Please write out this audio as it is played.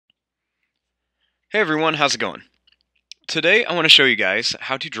Hey everyone, how's it going? Today I want to show you guys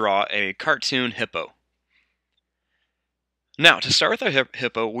how to draw a cartoon hippo. Now, to start with our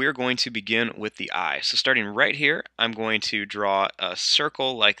hippo, we're going to begin with the eye. So starting right here, I'm going to draw a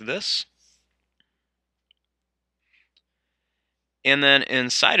circle like this. And then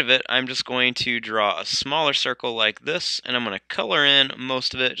inside of it, I'm just going to draw a smaller circle like this, and I'm going to color in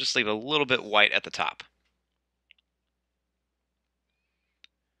most of it, just leave a little bit white at the top.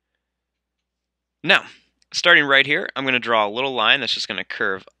 Now, starting right here, I'm going to draw a little line that's just going to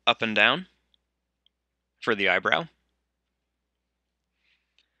curve up and down for the eyebrow.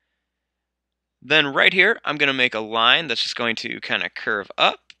 Then right here, I'm going to make a line that's just going to kind of curve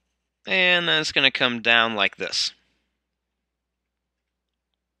up, and then it's going to come down like this.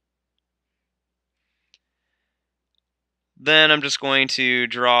 Then I'm just going to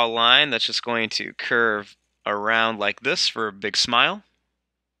draw a line that's just going to curve around like this for a big smile.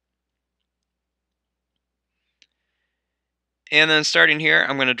 And then starting here,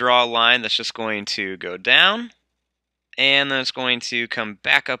 I'm going to draw a line that's just going to go down, and then it's going to come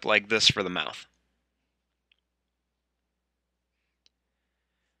back up like this for the mouth.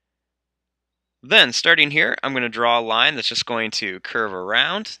 Then starting here, I'm going to draw a line that's just going to curve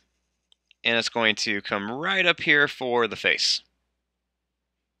around, and it's going to come right up here for the face.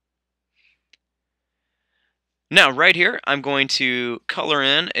 Now right here, I'm going to color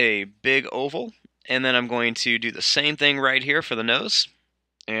in a big oval, and then I'm going to do the same thing right here for the nose.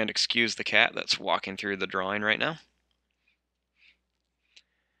 And excuse the cat that's walking through the drawing right now.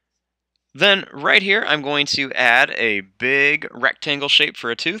 Then right here, I'm going to add a big rectangle shape for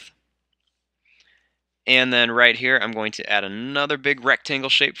a tooth. And then right here, I'm going to add another big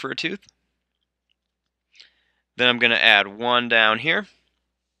rectangle shape for a tooth. Then I'm going to add one down here.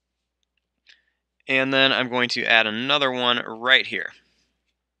 And then I'm going to add another one right here.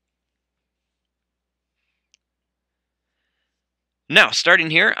 Now,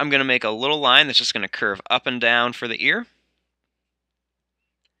 starting here, I'm going to make a little line that's just going to curve up and down for the ear.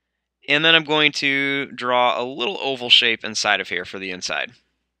 And then I'm going to draw a little oval shape inside of here for the inside.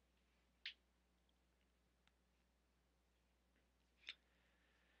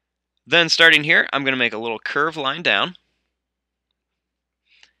 Then starting here, I'm going to make a little curved line down.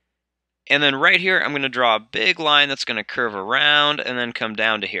 And then right here, I'm going to draw a big line that's going to curve around and then come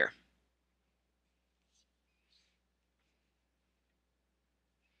down to here.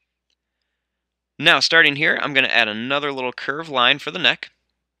 Now, starting here, I'm going to add another little curved line for the neck.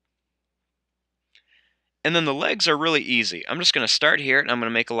 And then the legs are really easy. I'm just going to start here, and I'm going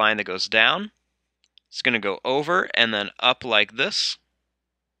to make a line that goes down. It's going to go over and then up like this.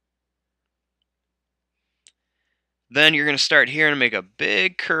 Then you're going to start here and make a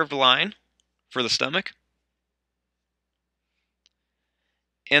big curved line for the stomach.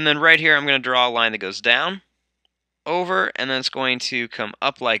 And then right here, I'm going to draw a line that goes down, over, and then it's going to come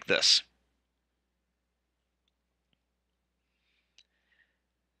up like this.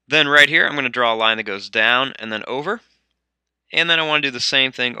 Then right here, I'm going to draw a line that goes down and then over. And then I want to do the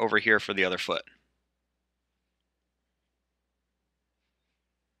same thing over here for the other foot.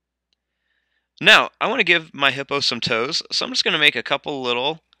 Now, I want to give my hippo some toes, so I'm just going to make a couple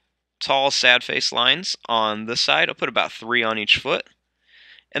little tall, sad face lines on this side. I'll put about 3 on each foot.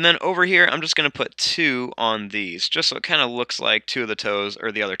 And then over here, I'm just going to put 2 on these, just so it kind of looks like 2 of the toes,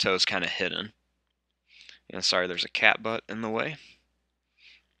 or the other toes, kind of hidden. And sorry, there's a cat butt in the way.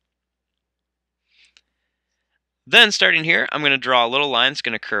 Then starting here, I'm going to draw a little line that's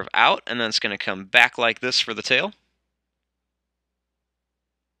going to curve out, and then it's going to come back like this for the tail.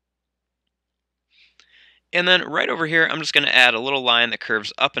 And then right over here, I'm just going to add a little line that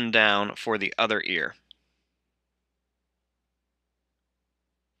curves up and down for the other ear.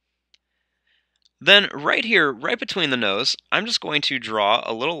 Then right here, right between the nose, I'm just going to draw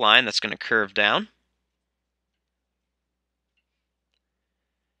a little line that's going to curve down.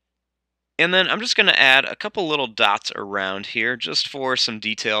 And then I'm just going to add a couple little dots around here just for some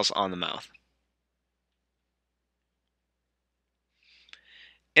details on the mouth.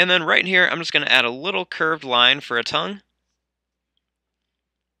 And then right here, I'm just going to add a little curved line for a tongue.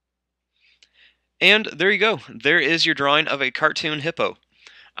 And there you go. There is your drawing of a cartoon hippo.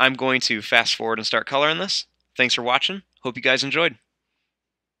 I'm going to fast forward and start coloring this. Thanks for watching. Hope you guys enjoyed.